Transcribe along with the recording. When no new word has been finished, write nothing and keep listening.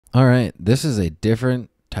All right, this is a different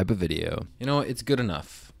type of video. You know what? It's good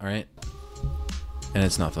enough, all right? And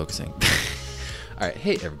it's not focusing. All right,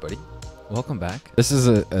 hey everybody. Welcome back. This is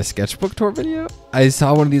a sketchbook tour video. I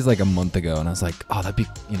saw one of these like a month ago and I was like, oh, that'd be,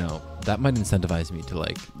 you know, that might incentivize me to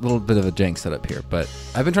like a little bit of a jank setup here. But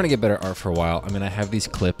I've been trying to get better at art for a while. I mean, I have these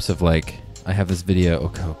clips of like, I have this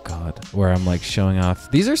video, oh God, where I'm like showing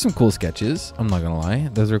off. These are some cool sketches. I'm not gonna lie.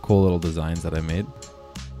 Those are cool little designs that I made.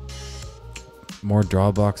 More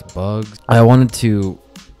Drawbox bugs. I wanted to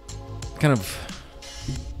kind of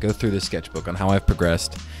go through this sketchbook on how I've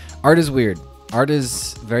progressed. Art is weird. Art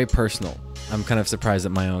is very personal. I'm kind of surprised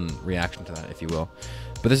at my own reaction to that, if you will.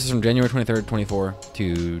 But this is from January 23rd, 24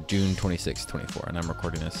 to June 26th, 24. And I'm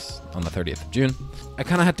recording this on the 30th of June. I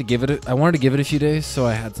kind of had to give it, I wanted to give it a few days, so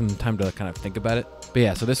I had some time to kind of think about it. But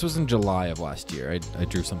yeah, so this was in July of last year. I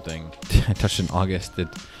drew something, I touched in August, did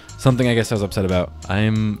something I guess I was upset about.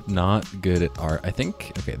 I'm not good at art, I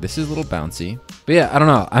think. Okay, this is a little bouncy. But yeah, I don't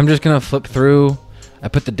know. I'm just gonna flip through. I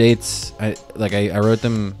put the dates, I wrote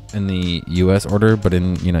them in the US order, but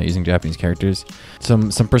in, you know, using Japanese characters.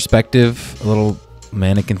 Some perspective, a little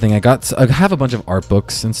mannequin thing. I have a bunch of art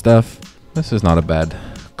books and stuff. This is not a bad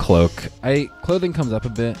cloak. Clothing comes up a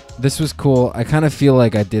bit. This was cool. I kind of feel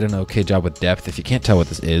like I did an okay job with depth. If you can't tell what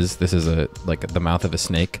this is like the mouth of a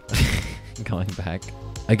snake. Going back.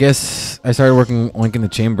 I guess I started working Oink in the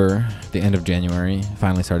Chamber at the end of January,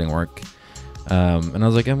 finally starting work. And I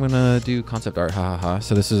was like, I'm gonna do concept art, ha ha ha.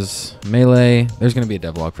 So this is Melee. There's gonna be a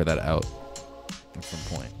devlog for that out at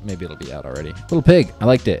some point. Maybe it'll be out already. Little pig. I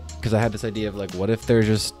liked it because I had this idea of like, what if they're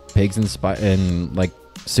just pigs in like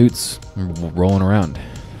suits rolling around?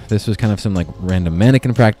 This was kind of some like random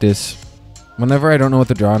mannequin practice. Whenever I don't know what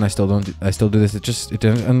to draw and I still do this, it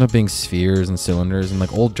ended up being spheres and cylinders and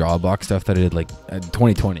like old Drawbox stuff that I did like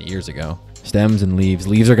 20 years ago. Stems and leaves.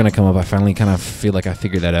 Leaves are gonna come up. I finally kind of feel like I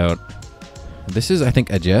figured that out. This is, I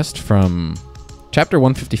think, a jest from chapter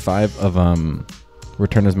 155 of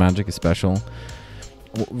Return as Magic is special.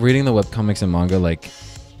 Reading the webcomics and manga, like,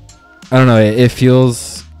 I don't know, it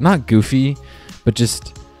feels not goofy, but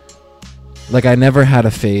just like I never had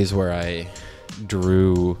a phase where I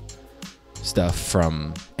drew stuff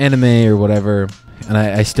from anime or whatever, and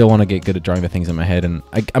I still want to get good at drawing the things in my head, and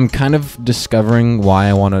I'm kind of discovering why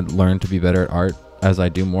I want to learn to be better at art as I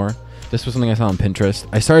do more. This was something I saw on Pinterest.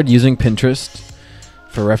 I started using Pinterest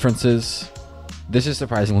for references. This is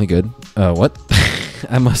surprisingly good. What?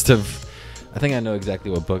 I think I know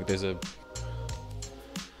exactly what book. I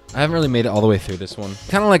haven't really made it all the way through this one.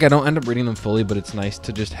 Kind of like I don't end up reading them fully, but it's nice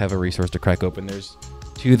to just have a resource to crack open. There's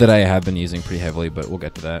two that I have been using pretty heavily, but we'll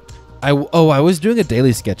get to that. I was doing a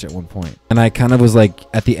daily sketch at one point, and I kind of was like,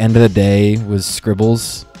 at the end of the day was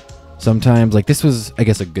scribbles. Sometimes, like this was, I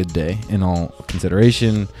guess, a good day in all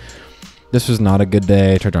consideration. This was not a good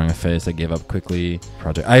day. I tried drawing a face. I gave up quickly.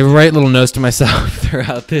 I write little notes to myself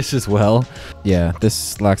throughout this as well. Yeah,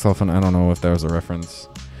 this lacks often. I don't know if there was a reference.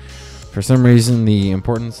 For some reason, the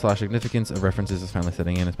importance/significance of references is finally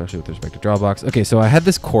setting in, especially with respect to Drawbox. Okay, so I had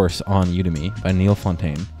this course on Udemy by Neil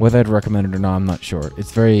Fontaine. Whether I'd recommend it or not, I'm not sure.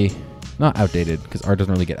 It's very, not outdated, because art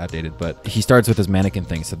doesn't really get outdated, but he starts with his mannequin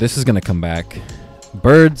thing. So this is going to come back.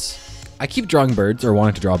 Birds. I keep drawing birds, or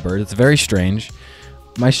wanting to draw birds. It's very strange.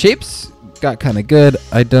 My shapes got kind of good.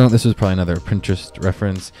 This was probably another Pinterest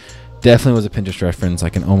reference. Definitely was a Pinterest reference. I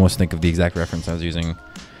can almost think of the exact reference I was using.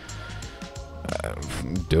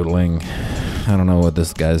 Doodling. I don't know what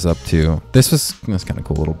this guy's up to. This was kind of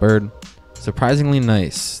cool little bird. Surprisingly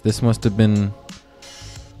nice. This must have been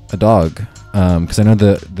a dog. Because I know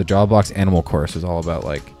the Drawbox animal course was all about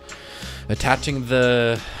like attaching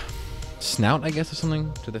the snout, I guess, or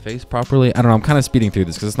something to the face properly. I don't know. I'm kind of speeding through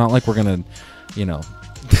this because it's not like we're gonna, you know.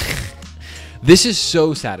 This is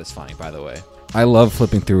so satisfying, by the way. I love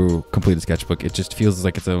flipping through completed sketchbook. It just feels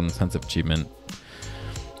like its own sense of achievement.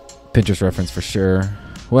 Pinterest reference for sure.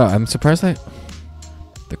 Wow, I'm surprised okay,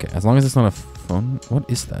 as long as it's not a phone. What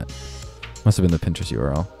is that? Must have been the Pinterest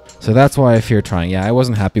URL. So that's why I fear trying. Yeah, I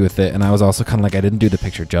wasn't happy with it, and I was also kind of like, I didn't do the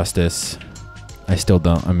picture justice. I still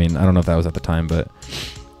don't. I mean, I don't know if that was at the time, but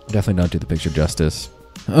definitely don't do the picture justice.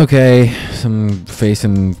 Okay, some face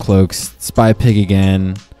and cloaks. Spy pig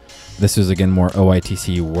again. This was again more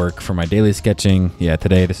OITC work for my daily sketching. Yeah,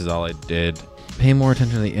 today this is all I did. Pay more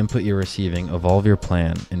attention to the input you're receiving. Evolve your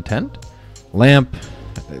plan. Intent? Lamp.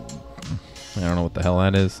 I don't know what the hell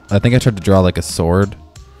that is. I think I tried to draw like a sword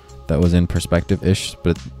that was in perspective-ish,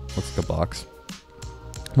 but it looks like a box.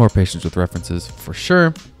 More patience with references for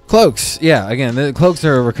sure. Cloaks. Yeah, again, the cloaks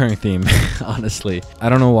are a recurring theme, honestly. I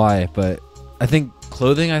don't know why, but I think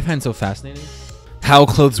clothing I find so fascinating. How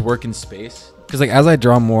clothes work in space. Because like as I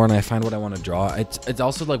draw more and I find what I want to draw, it's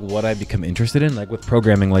also like what I become interested in. Like with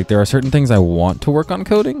programming, like there are certain things I want to work on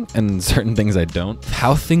coding and certain things I don't.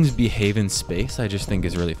 How things behave in space, I just think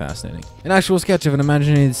is really fascinating. An actual sketch of an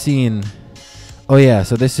imaginated scene. Oh yeah,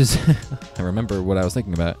 so this is, I remember what I was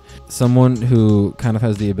thinking about. Someone who kind of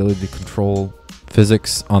has the ability to control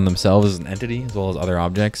physics on themselves as an entity, as well as other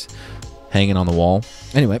objects, hanging on the wall.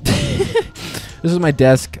 Anyway, this is my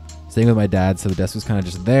desk, staying with my dad, so the desk was kind of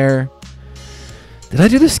just there. Did I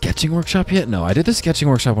do the sketching workshop yet? No, I did the sketching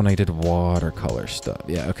workshop when I did watercolor stuff.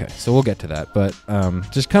 Yeah, okay, so we'll get to that. But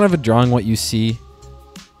just kind of a drawing what you see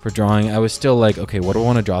for drawing. I was still like, okay, what do I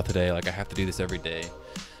want to draw today? Like I have to do this every day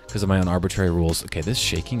because of my own arbitrary rules. Okay, this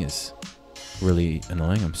shaking is really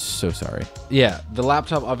annoying. I'm so sorry. Yeah, the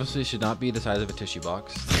laptop obviously should not be the size of a tissue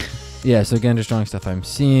box. Yeah, so again, just drawing stuff I'm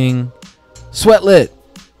seeing. Sweatlit!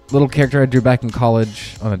 Little character I drew back in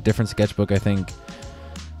college on a different sketchbook, I think.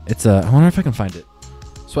 It's I wonder if I can find it.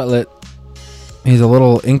 Sweatlit. He's a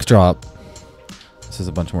little ink drop. This is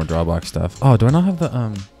a bunch more Drawbox stuff. Oh, do I not have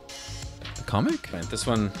the comic? This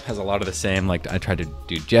one has a lot of the same. Like I tried to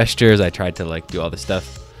do gestures. I tried to like do all this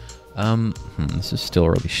stuff. This is still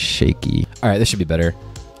really shaky. All right, this should be better.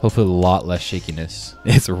 Hopefully a lot less shakiness.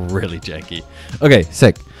 It's really janky. Okay,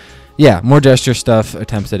 sick. Yeah, more gesture stuff.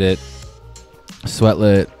 Attempts at it.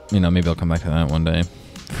 Sweatlit. You know, maybe I'll come back to that one day.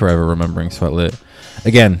 Forever remembering Sweatlit.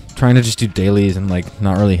 Again, trying to just do dailies and like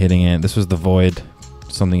not really hitting it. This was The Void,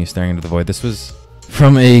 something you're staring into the void. This was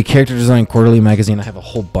from a character design quarterly magazine. I have a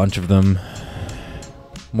whole bunch of them.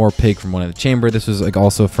 More pig from One in the Chamber. This was like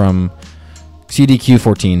also from CDQ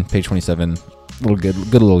 14, page 27. Good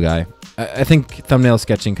little guy. I think thumbnail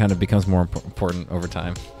sketching kind of becomes more important over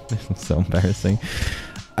time. It's so embarrassing.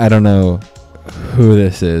 I don't know who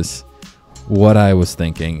this is, what I was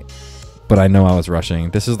thinking, but I know I was rushing.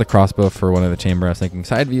 This is the crossbow for One in the Chamber. I was thinking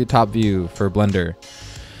side view, top view for Blender.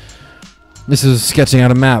 This is sketching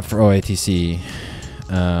out a map for OATC.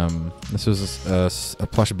 This was a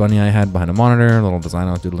plush bunny I had behind a monitor, a little design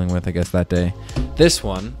I was doodling with, I guess, that day. This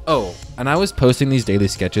one, oh, and I was posting these daily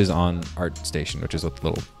sketches on ArtStation, which is what the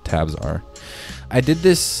little tabs are. I did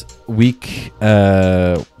this week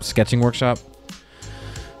sketching workshop.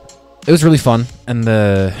 It was really fun, and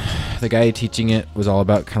the guy teaching it was all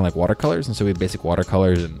about kind of like watercolors, and so we had basic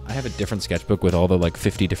watercolors, and I have a different sketchbook with all the like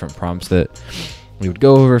 50 different prompts that we would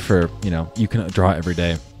go over for, you know, you can draw every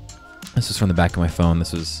day. This was from the back of my phone.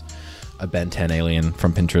 This was a Ben 10 alien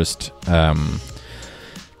from Pinterest.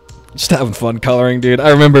 Just having fun coloring, dude. I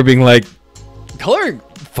remember being like, coloring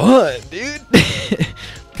fun, dude.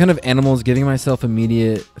 Kind of animals, giving myself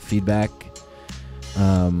immediate feedback.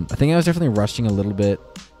 I think I was definitely rushing a little bit.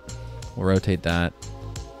 We'll rotate that.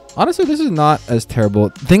 Honestly, this is not as terrible.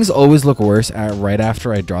 Things always look worse right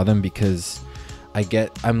after I draw them because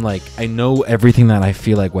I'm like, I know everything that I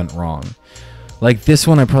feel like went wrong. Like this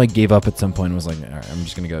one, I probably gave up at some point and was like, all right, I'm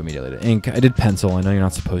just going to go immediately to ink. I did pencil. I know you're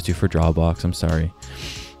not supposed to for Drawbox. I'm sorry.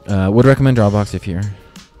 Would recommend Drawbox if you're,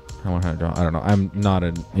 I want how to draw. I don't know. I'm not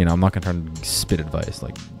I'm not going to try to spit advice.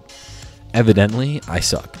 Like, evidently, I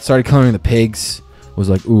suck. Started coloring the pigs. Was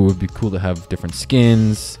like, ooh, it would be cool to have different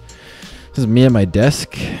skins. This is me at my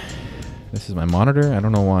desk. This is my monitor. I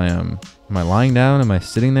don't know why am I lying down? Am I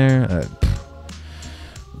sitting there?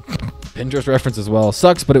 Pinterest reference as well.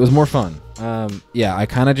 Sucks, but it was more fun. Yeah, I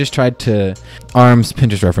kind of just tried to... Arms,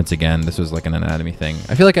 Pinterest reference again. This was like an anatomy thing.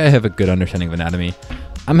 I feel like I have a good understanding of anatomy.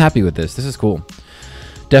 I'm happy with this. This is cool.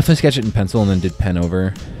 Definitely sketched it in pencil and then did pen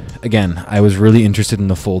over. Again, I was really interested in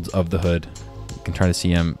the folds of the hood. You can try to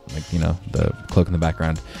see them, like, you know, the cloak in the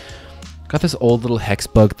background. Got this old little hex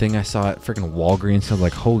bug thing I saw at freaking Walgreens. So I was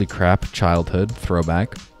like, holy crap, childhood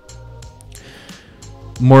throwback.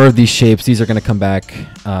 More of these shapes. These are going to come back.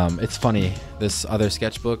 It's funny. This other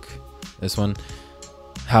sketchbook, this one,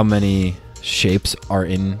 how many shapes are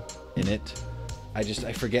in it. I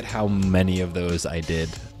forget how many of those I did.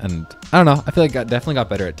 And I don't know. I feel like I definitely got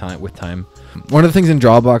better with time. One of the things in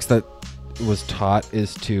Drawbox that was taught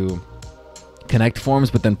is to connect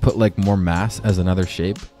forms, but then put like more mass as another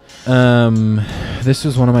shape. This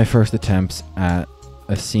was one of my first attempts at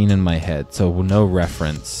a scene in my head, so no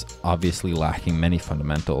reference, obviously lacking many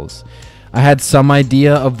fundamentals. I had some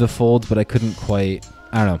idea of the folds, but I couldn't quite,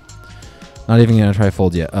 I don't know. Not even gonna try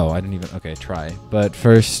folds yet. Oh, I didn't even, okay, try. But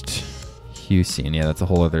first, hue scene. Yeah, that's a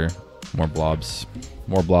whole other, more blobs.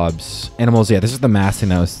 Animals, yeah, this is the mass thing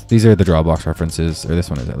these are the Drawbox references, or this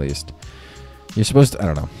one is at least. You're supposed to, I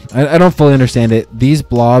don't know. I don't fully understand it. These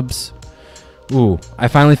blobs, ooh, I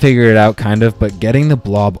finally figured it out kind of, but getting the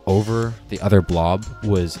blob over the other blob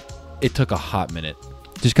it took a hot minute.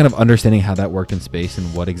 Just kind of understanding how that worked in space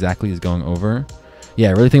and what exactly is going over.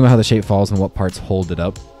 Yeah, really think about how the shape falls and what parts hold it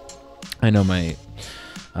up. I know my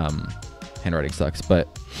handwriting sucks, but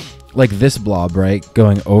like this blob, right,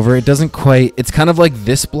 going over, it doesn't quite, it's kind of like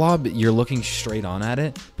this blob, you're looking straight on at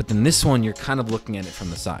it, but then this one, you're kind of looking at it from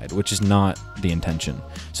the side, which is not the intention.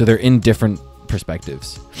 So they're in different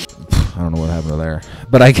perspectives. I don't know what happened there,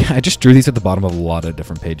 but I just drew these at the bottom of a lot of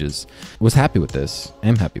different pages. Was happy with this.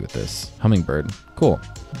 Am happy with this. Hummingbird. Cool.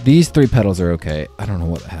 These 3 petals are okay. I don't know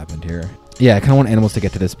what happened here. Yeah, I kind of want animals to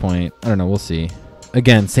get to this point. I don't know. We'll see.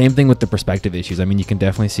 Again, same thing with the perspective issues. I mean, you can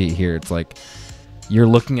definitely see it here. It's like you're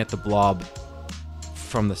looking at the blob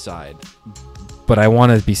from the side, but I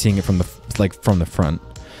want to be seeing it from the front.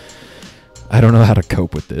 I don't know how to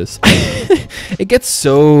cope with this. It gets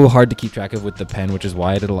so hard to keep track of with the pen, which is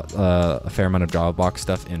why I did a fair amount of Drawbox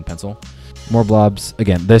stuff in pencil. More blobs.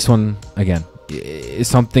 Again, this one, again, is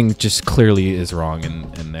something just clearly is wrong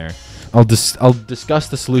in there. I'll discuss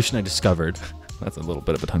the solution I discovered. That's a little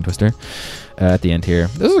bit of a tongue twister at the end here.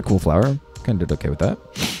 This is a cool flower. Kind of did okay with that.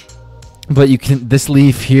 But you can, this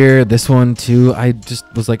leaf here, this one too, I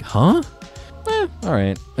just was like, huh? All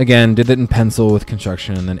right. Again, did it in pencil with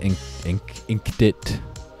construction and then inked it.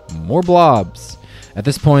 More blobs. At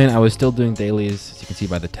this point, I was still doing dailies, as you can see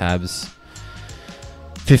by the tabs.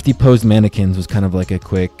 50 posed mannequins was kind of like a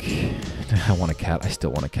quick, I want a cat. I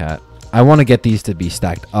still want a cat. I want to get these to be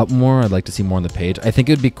stacked up more. I'd like to see more on the page. I think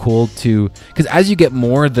it would be cool to, because as you get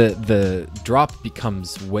more, the drop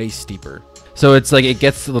becomes way steeper. So it's like it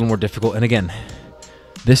gets a little more difficult. And again,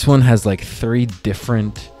 this one has like 3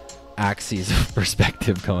 different axes of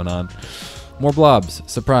perspective going on. More blobs.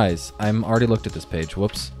 Surprise. I'm already looked at this page.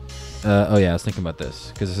 Whoops. Oh yeah, I was thinking about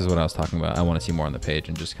this because this is what I was talking about. I want to see more on the page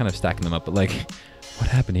and just kind of stacking them up. But like, what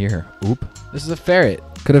happened here? Oop. This is a ferret.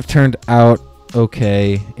 Could have turned out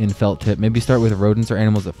okay in felt tip. Maybe start with rodents or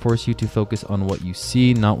animals that force you to focus on what you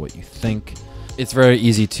see, not what you think. It's very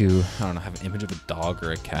easy to, I don't know, have an image of a dog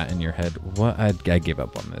or a cat in your head. What? I gave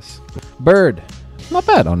up on this. Bird. Not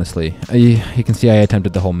bad, honestly. You can see I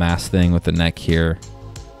attempted the whole mask thing with the neck here.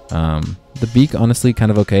 The beak, honestly, kind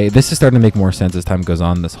of okay. This is starting to make more sense as time goes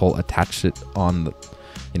on. This whole attach it on the,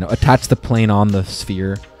 attach the plane on the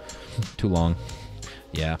sphere. Too long.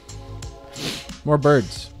 Yeah. More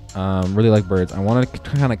birds. Really like birds. I want to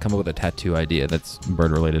kind of come up with a tattoo idea that's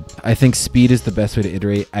bird related. I think speed is the best way to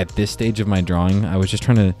iterate at this stage of my drawing. I was just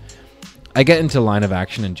trying to, I get into line of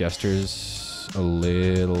action and gestures a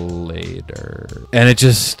little later, and it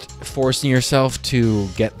just forcing yourself to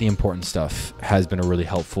get the important stuff has been a really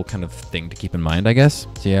helpful kind of thing to keep in mind, I guess.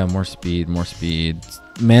 So yeah, more speed.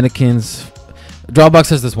 Mannequins. Drawbox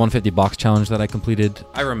has this 150 box challenge that I completed.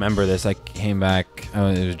 I remember this. I came back,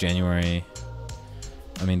 it was January.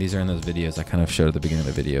 I mean, these are in those videos I kind of showed at the beginning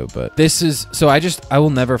of the video, but this is, so I will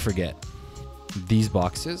never forget these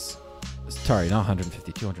boxes. Sorry, not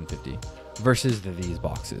 150, 250 versus these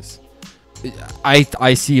boxes.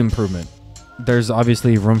 I see improvement. There's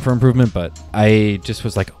obviously room for improvement, but I just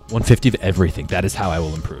was like 150 of everything. That is how I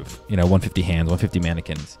will improve. 150 hands, 150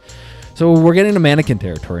 mannequins. So we're getting to mannequin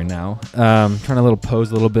territory now. Trying to little pose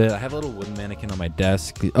a little bit. I have a little wooden mannequin on my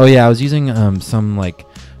desk. Oh yeah, I was using some like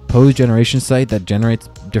pose generation site that generates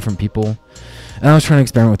different people. And I was trying to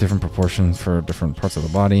experiment with different proportions for different parts of the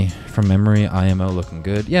body. From memory, IMO looking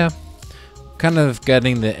good. Yeah, kind of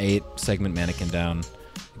getting the 8 segment mannequin down.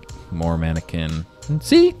 More mannequin.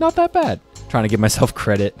 See, not that bad. Trying to give myself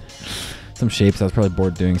credit. Some shapes. I was probably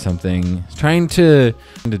bored doing something. Trying to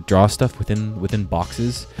draw stuff within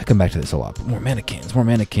boxes. I come back to this a lot. But more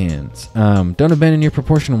mannequins. Don't abandon your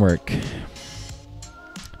proportion work.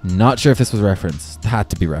 Not sure if this was referenced. Had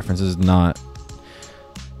to be referenced. This is not.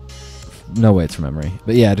 No way it's from memory.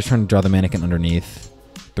 But yeah, just trying to draw the mannequin underneath.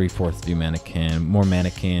 3/4 view mannequin. More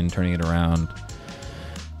mannequin. Turning it around.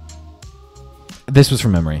 This was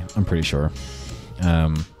from memory, I'm pretty sure.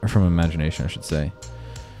 Or from imagination, I should say.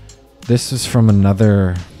 This is from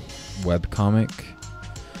another webcomic.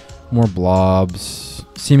 More blobs.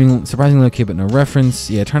 Surprisingly okay, but no reference.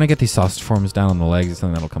 Yeah, trying to get these sausage forms down on the legs is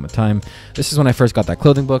something that'll come with time. This is when I first got that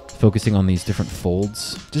clothing book, focusing on these different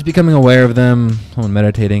folds. Just becoming aware of them. Someone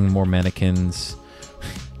meditating, more mannequins.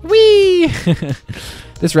 Whee!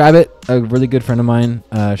 This rabbit, a really good friend of mine,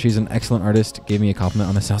 she's an excellent artist, gave me a compliment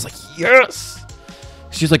on this, and I was like, yes!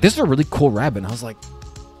 She's like, this is a really cool rabbit. And I was like,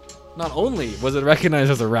 not only was it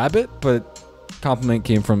recognized as a rabbit, but compliment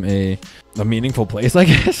came from a meaningful place, I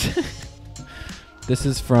guess. This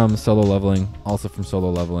is from Solo Leveling, also from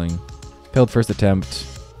Solo Leveling. Failed first attempt,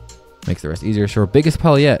 makes the rest easier. Sure, biggest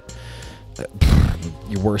pile yet.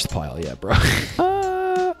 Your worst pile yet, bro.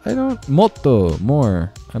 I don't, molto,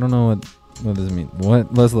 more. I don't know What does it mean?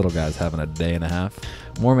 What? Those little guys having a day and a half.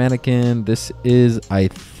 More mannequin. This is, I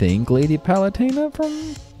think, Lady Palutena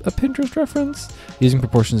from a Pinterest reference. Using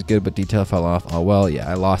proportions good, but detail fell off. Oh, well, yeah,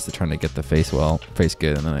 I lost it trying to get the face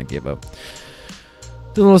good, and then I gave up.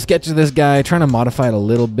 The little sketch of this guy, trying to modify it a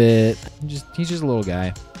little bit. He's just a little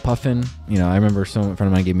guy. Puffin. You know, I remember a friend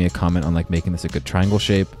of mine gave me a comment on like making this a good triangle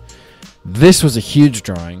shape. This was a huge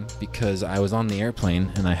drawing because I was on the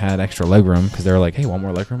airplane and I had extra legroom because they were like, hey, want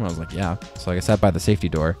more legroom? I was like, yeah. So I sat by the safety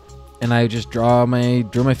door and I just drew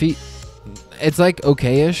my feet. It's like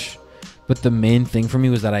okay-ish, but the main thing for me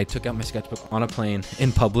was that I took out my sketchbook on a plane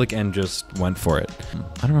in public and just went for it.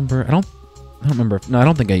 I don't remember. I don't remember. No, I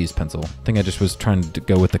don't think I used pencil. I think I just was trying to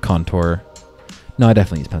go with the contour. No, I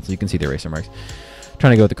definitely used pencil. You can see the eraser marks.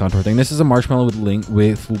 Trying to go with the contour thing. This is a marshmallow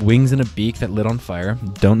with wings and a beak that lit on fire.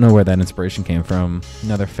 Don't know where that inspiration came from.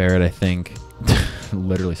 Another ferret, I think.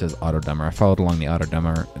 Literally says auto demo. I followed along the outer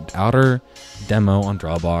demo on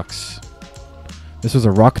Drawbox. This was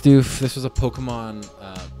a rock doof. This was a Pokemon,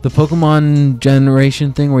 the Pokemon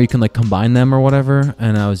generation thing where you can like combine them or whatever.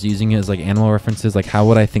 And I was using it as like animal references. Like, how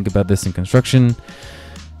would I think about this in construction?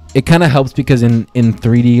 It kind of helps because in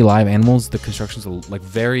 3D live animals, the constructions are like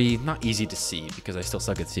very, not easy to see because I still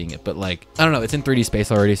suck at seeing it, but like, I don't know, it's in 3D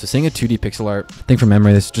space already. So seeing a 2D pixel art thing from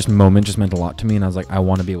memory, this moment just meant a lot to me. And I was like, I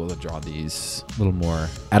want to be able to draw these a little more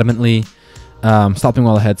adamantly. Stopping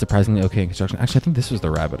well ahead, surprisingly okay in construction. Actually, I think this was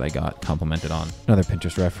the rabbit I got complimented on. Another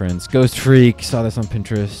Pinterest reference. Ghost Freak, saw this on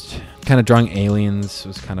Pinterest. Kind of drawing aliens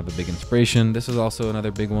was kind of a big inspiration. This was also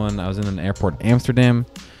another big one. I was in an airport in Amsterdam.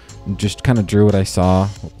 Just kind of drew what I saw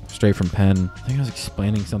straight from pen. I think I was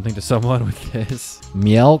explaining something to someone with this.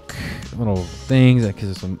 Mielk, little things,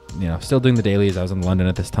 because you know, still doing the dailies. I was in London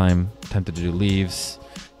at this time, attempted to do leaves.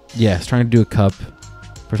 Yeah, I was trying to do a cup.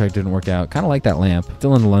 Project didn't work out. Kind of like that lamp.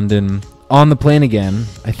 Still in London. On the plane again.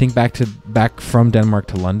 I think back from Denmark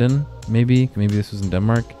to London. Maybe this was in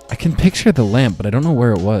Denmark. I can picture the lamp, but I don't know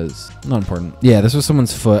where it was. Not important. Yeah, this was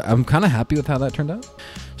someone's foot. I'm kind of happy with how that turned out.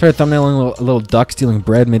 Started thumbnailing a little duck stealing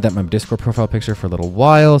bread. Made that my Discord profile picture for a little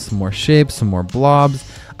while. Some more shapes, some more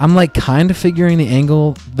blobs. I'm like kind of figuring the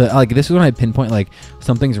angle. Like this is when I pinpoint like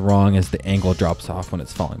something's wrong as the angle drops off when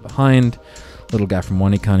it's falling behind. Little guy from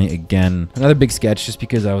Wanikani again. Another big sketch just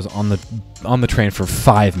because I was on the train for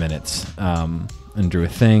 5 minutes. And drew a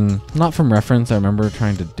thing. Not from reference. I remember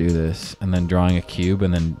trying to do this and then drawing a cube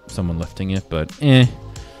and then someone lifting it, but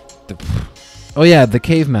oh yeah, the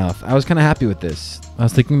cave mouth. I was kind of happy with this. I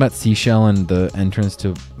was thinking about seashell and the entrance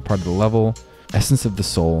to part of the level. Essence of the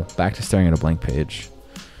soul. Back to staring at a blank page.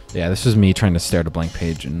 Yeah, this was me trying to stare at a blank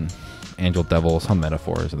page and angel devil, some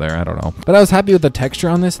metaphors there, I don't know. But I was happy with the texture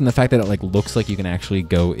on this and the fact that it like looks like you can actually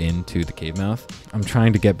go into the cave mouth. I'm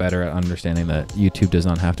trying to get better at understanding that YouTube does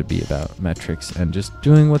not have to be about metrics and just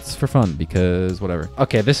doing what's for fun because whatever.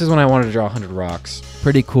 Okay, this is when I wanted to draw 100 rocks.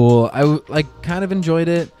 Pretty cool. I like kind of enjoyed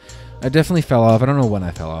it. I definitely fell off. I don't know when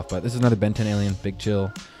I fell off, but this is another Ben 10 alien, big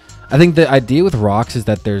chill. I think the idea with rocks is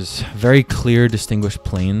that there's very clear distinguished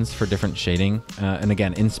planes for different shading. And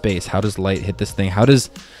again, in space, how does light hit this thing? How does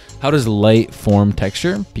light form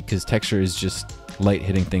texture? Because texture is just light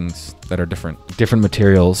hitting things that are different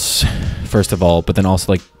materials, first of all, but then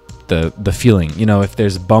also like the feeling. You know, if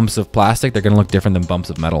there's bumps of plastic, they're gonna look different than bumps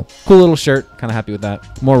of metal. Cool little shirt, kind of happy with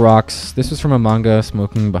that. More rocks. This was from a manga,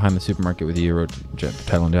 Smoking Behind the Supermarket with You. I wrote the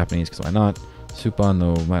title in Japanese because why not? Supan,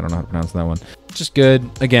 though, I don't know how to pronounce that one. Just good.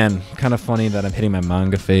 Again, kind of funny that I'm hitting my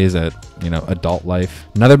manga phase at, you know, adult life.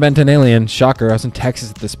 Another Ben 10 alien. Shocker. I was in Texas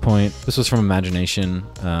at this point. This was from Imagination.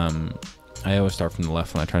 I always start from the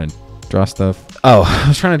left when I try to draw stuff. Oh, I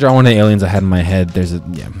was trying to draw one of the aliens I had in my head.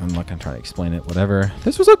 I'm not going to try to explain it. Whatever.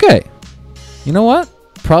 This was okay. You know what?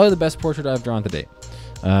 Probably the best portrait I've drawn to date.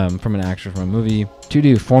 From an actor from a movie. To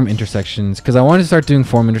do form intersections. Because I wanted to start doing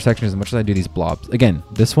form intersections as much as I do these blobs. Again,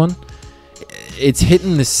 this one, it's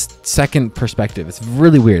hitting this second perspective. It's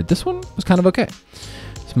really weird. This one was kind of okay.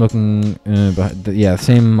 Smoking, yeah,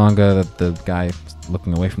 same manga that the guy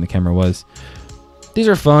looking away from the camera was. These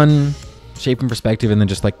are fun, shape and perspective, and then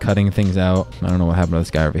just like cutting things out. I don't know what happened to this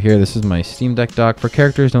guy over here. This is my Steam Deck doc. For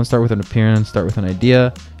characters, don't start with an appearance, start with an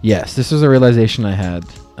idea. Yes, this was a realization I had.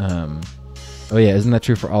 Oh yeah, isn't that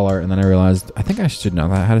true for all art? And then I realized, I think I should know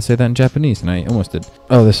how to say that in Japanese, and I almost did.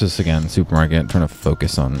 Oh, this was, again, supermarket, trying to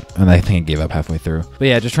focus on, and I think I gave up halfway through. But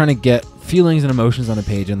yeah, just trying to get feelings and emotions on a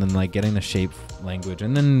page, and then like getting the shape language,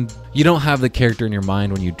 and then you don't have the character in your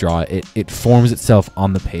mind when you draw it. It forms itself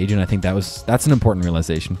on the page, and I think that's an important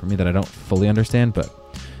realization for me that I don't fully understand, but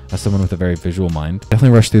as someone with a very visual mind,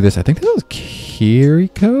 definitely rushed through this. I think this was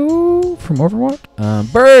Kiriko from Overwatch.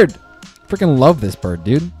 Bird! Freaking love this bird,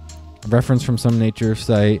 dude. reference from some nature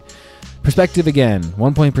site. Perspective again,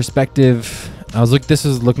 1 point perspective. This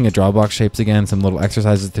is looking at drawbox shapes again, some little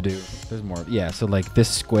exercises to do. There's more. Yeah, so like this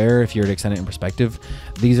square, if you were to extend it in perspective,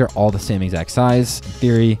 these are all the same exact size in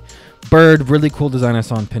theory. Bird, really cool design I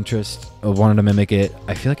saw on Pinterest. I wanted to mimic it.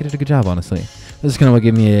 I feel like I did a good job, honestly. This is kind of what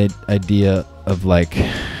gave me an idea of like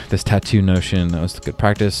this tattoo notion. That was good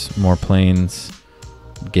practice. More planes.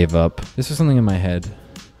 Gave up. This was something in my head.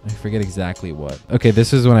 I forget exactly what. Okay,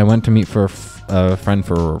 this is when I went to meet for a friend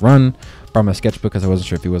for a run. Brought my sketchbook because I wasn't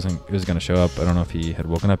sure if he was going to show up. I don't know if he had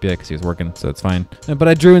woken up yet because he was working, so it's fine. But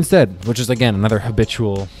I drew instead, which is, again, another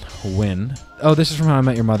habitual win. Oh, this is from How I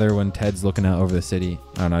Met Your Mother when Ted's looking out over the city.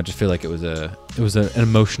 I don't know. I just feel like it was an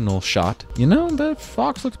emotional shot. You know, the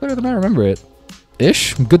fox looks better than I remember it.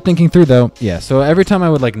 Ish. Good thinking through, though. Yeah, so every time I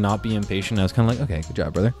would, like, not be impatient, I was kind of like, okay, good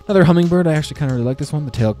job, brother. Another hummingbird. I actually kind of really like this one.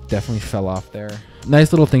 The tail definitely fell off there.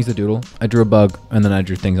 Nice little things to doodle. I drew a bug, and then I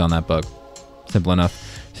drew things on that bug. Simple enough.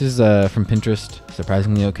 This is from Pinterest.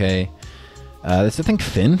 Surprisingly okay. This is, I think,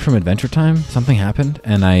 Finn from Adventure Time. Something happened,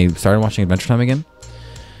 and I started watching Adventure Time again.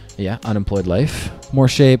 Yeah, unemployed life. More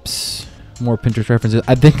shapes. More Pinterest references.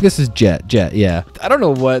 I think this is Jet. Jet, yeah. I don't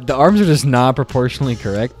know what. The arms are just not proportionally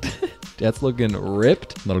correct. Jet's looking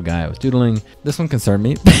ripped. Little guy I was doodling. This one concerned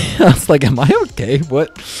me. I was like, am I okay?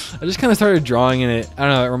 What? I just kind of started drawing in it. I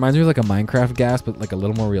don't know. It reminds me of like a Minecraft gas, but like a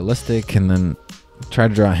little more realistic. And then tried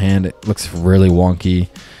to draw a hand. It looks really wonky.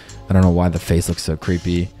 I don't know why the face looks so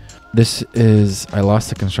creepy. This is, I lost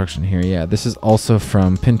the construction here. Yeah, this is also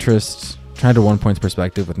from Pinterest. Tried to 1 point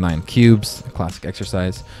perspective with 9 cubes. Classic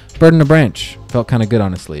exercise. Bird in a branch. Felt kind of good,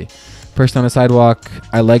 honestly. Person on a sidewalk.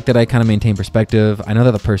 I like that I kind of maintain perspective. I know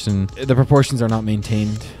that the proportions are not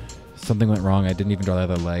maintained. Something went wrong. I didn't even draw the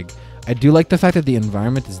other leg. I do like the fact that the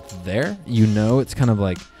environment is there. You know, it's kind of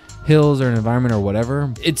like hills or an environment or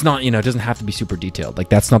whatever. It's not, you know, it doesn't have to be super detailed. Like,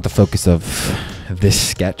 that's not the focus of this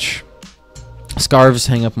sketch. Scarves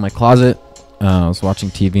hang up in my closet. I was watching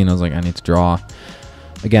TV and I was like, I need to draw.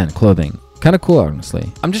 Again, clothing. Kind of cool,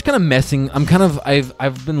 honestly. I'm just kind of messing.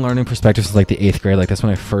 I've been learning perspective since like the 8th grade. Like, that's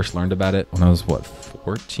when I first learned about it. When I was, what,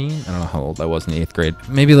 14? I don't know how old I was in the 8th grade.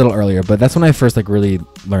 Maybe a little earlier, but that's when I first like really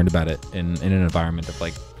learned about it in an environment of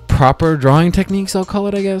like proper drawing techniques, I'll call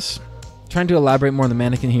it, I guess. Trying to elaborate more on the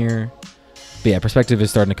mannequin here. But yeah, perspective is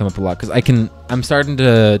starting to come up a lot because I'm starting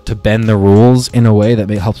to bend the rules in a way that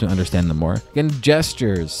helps me understand them more. Again,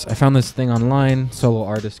 gestures. I found this thing online, solo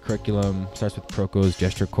artist curriculum. Starts with Proco's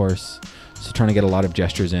gesture course. So trying to get a lot of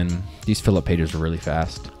gestures in. These fill-up pages are really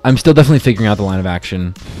fast. I'm still definitely figuring out the line of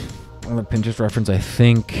action. On the Pinterest reference, I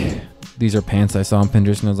think these are pants I saw on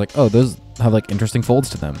Pinterest, and I was like, oh, those have like interesting folds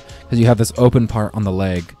to them. Because you have this open part on the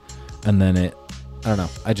leg, and then I don't know.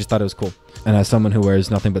 I just thought it was cool. And as someone who wears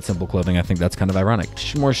nothing but simple clothing, I think that's kind of ironic.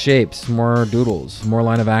 More shapes, more doodles, more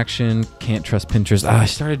line of action. Can't trust Pinterest. I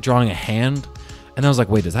started drawing a hand, and I was like,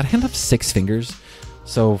 wait, does that hand have 6 fingers?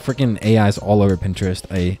 So freaking AI's all over Pinterest.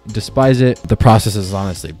 I despise it. The process is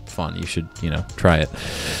honestly fun. You should, you know, try it.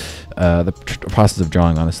 The process of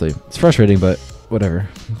drawing, honestly, it's frustrating, but whatever.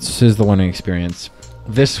 This is the learning experience.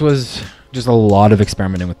 This was just a lot of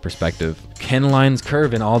experimenting with perspective. Can lines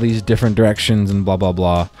curve in all these different directions and blah, blah,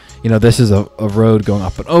 blah. You know, this is a road going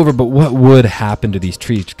up and over, but what would happen to these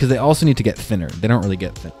trees? Because they also need to get thinner. They don't really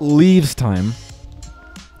get thin. Leaves time.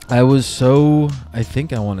 I was so, I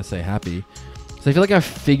think I want to say happy. So I feel like I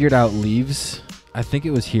figured out leaves. I think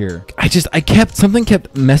it was here. Something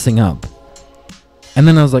kept messing up. And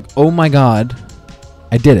then I was like, oh my God,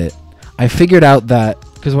 I did it. I figured out that,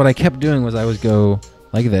 because what I kept doing was I would go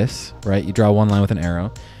like this, right? You draw one line with an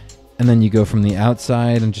arrow, and then you go from the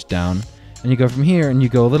outside and just down, and you go from here and you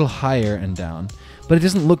go a little higher and down, but it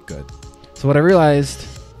doesn't look good. So what I realized,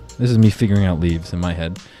 this is me figuring out leaves in my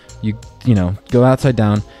head. You know, go outside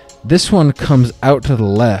down. This one comes out to the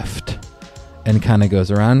left and kind of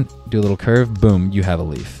goes around, do a little curve, boom, you have a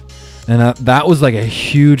leaf. And that was like a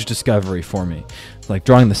huge discovery for me. Like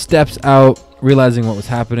drawing the steps out, realizing what was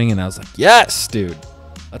happening, and I was like, yes, dude,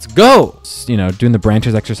 let's go. You know, doing the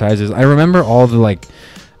branches exercises. I remember all the like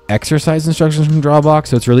exercise instructions from Drawbox,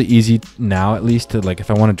 so it's really easy now, at least, to like,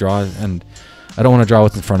 if I want to draw and I don't want to draw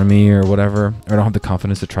what's in front of me or whatever, or I don't have the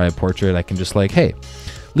confidence to try a portrait, I can just like, hey,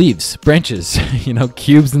 leaves, branches, you know,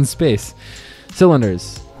 cubes in space,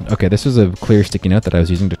 cylinders. Okay, this was a clear sticky note that I was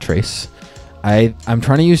using to trace. I'm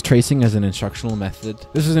trying to use tracing as an instructional method.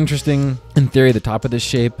 This is interesting. In theory, the top of this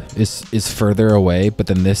shape is further away, but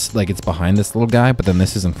then this, like, it's behind this little guy, but then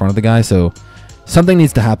this is in front of the guy, so something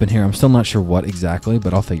needs to happen here. I'm still not sure what exactly,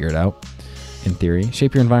 but I'll figure it out. in theory.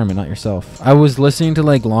 Shape your environment, not yourself. I was listening to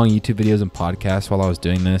like long YouTube videos and podcasts while I was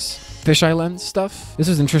doing this fisheye lens stuff. This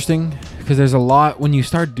was interesting because there's a lot when you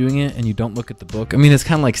start doing it and you don't look at the book. I mean, it's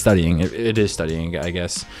kind of like studying. It is studying, I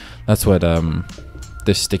guess. That's what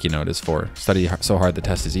this sticky note is for. Study so hard the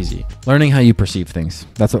test is easy. Learning how you perceive things.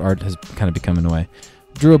 That's what art has kind of become in a way.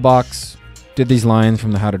 Drew a box, did these lines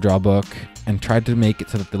from the How to Draw book, and tried to make it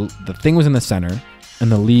so that the thing was in the center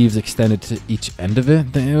and the leaves extended to each end of it.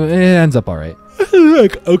 It ends up all right.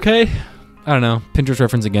 Like, okay. I don't know. Pinterest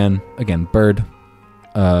reference again. Again, bird,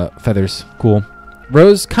 feathers, cool.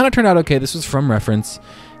 Rose kind of turned out okay. This was from reference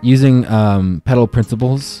using petal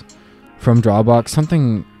principles from Drawbox.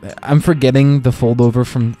 Something, I'm forgetting the fold over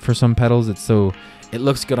for some petals. It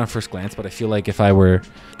looks good on first glance, but I feel like if I were,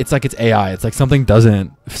 it's like it's AI. It's like something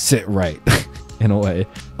doesn't sit right in a way.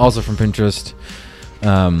 Also from Pinterest.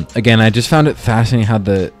 Again, I just found it fascinating how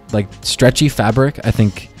the like stretchy fabric, I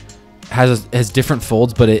think, has different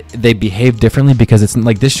folds, but they behave differently because it's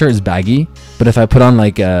like this shirt is baggy, but if I put on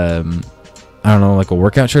like I don't know, like a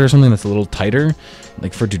workout shirt or something that's a little tighter,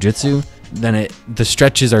 like for jujitsu, then the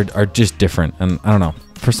stretches are just different. And I don't know,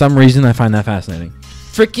 for some reason I find that fascinating.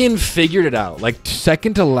 Freaking figured it out. Like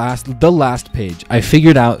second to last, the last page, I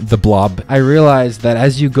figured out the blob. I realized that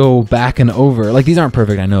as you go back and over, like these aren't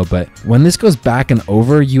perfect, I know, but when this goes back and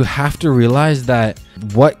over, you have to realize that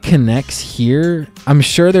what connects here, I'm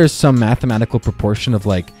sure there's some mathematical proportion of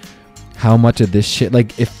like how much of this shit,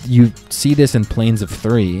 like if you see this in planes of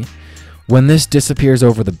 3, when this disappears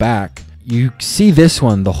over the back, you see this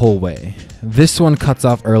one the whole way. This one cuts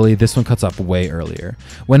off early. This one cuts off way earlier.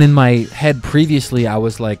 When in my head previously, I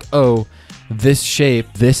was like, oh, this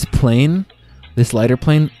shape, this plane, this lighter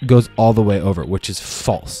plane goes all the way over, which is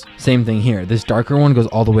false. Same thing here. This darker one goes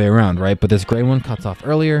all the way around, right? But this gray one cuts off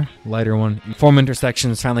earlier, lighter one. Form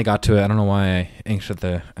intersections, finally got to it. I don't know why I inked at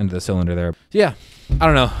the end of the cylinder there. Yeah, I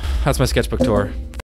don't know. That's my sketchbook tour.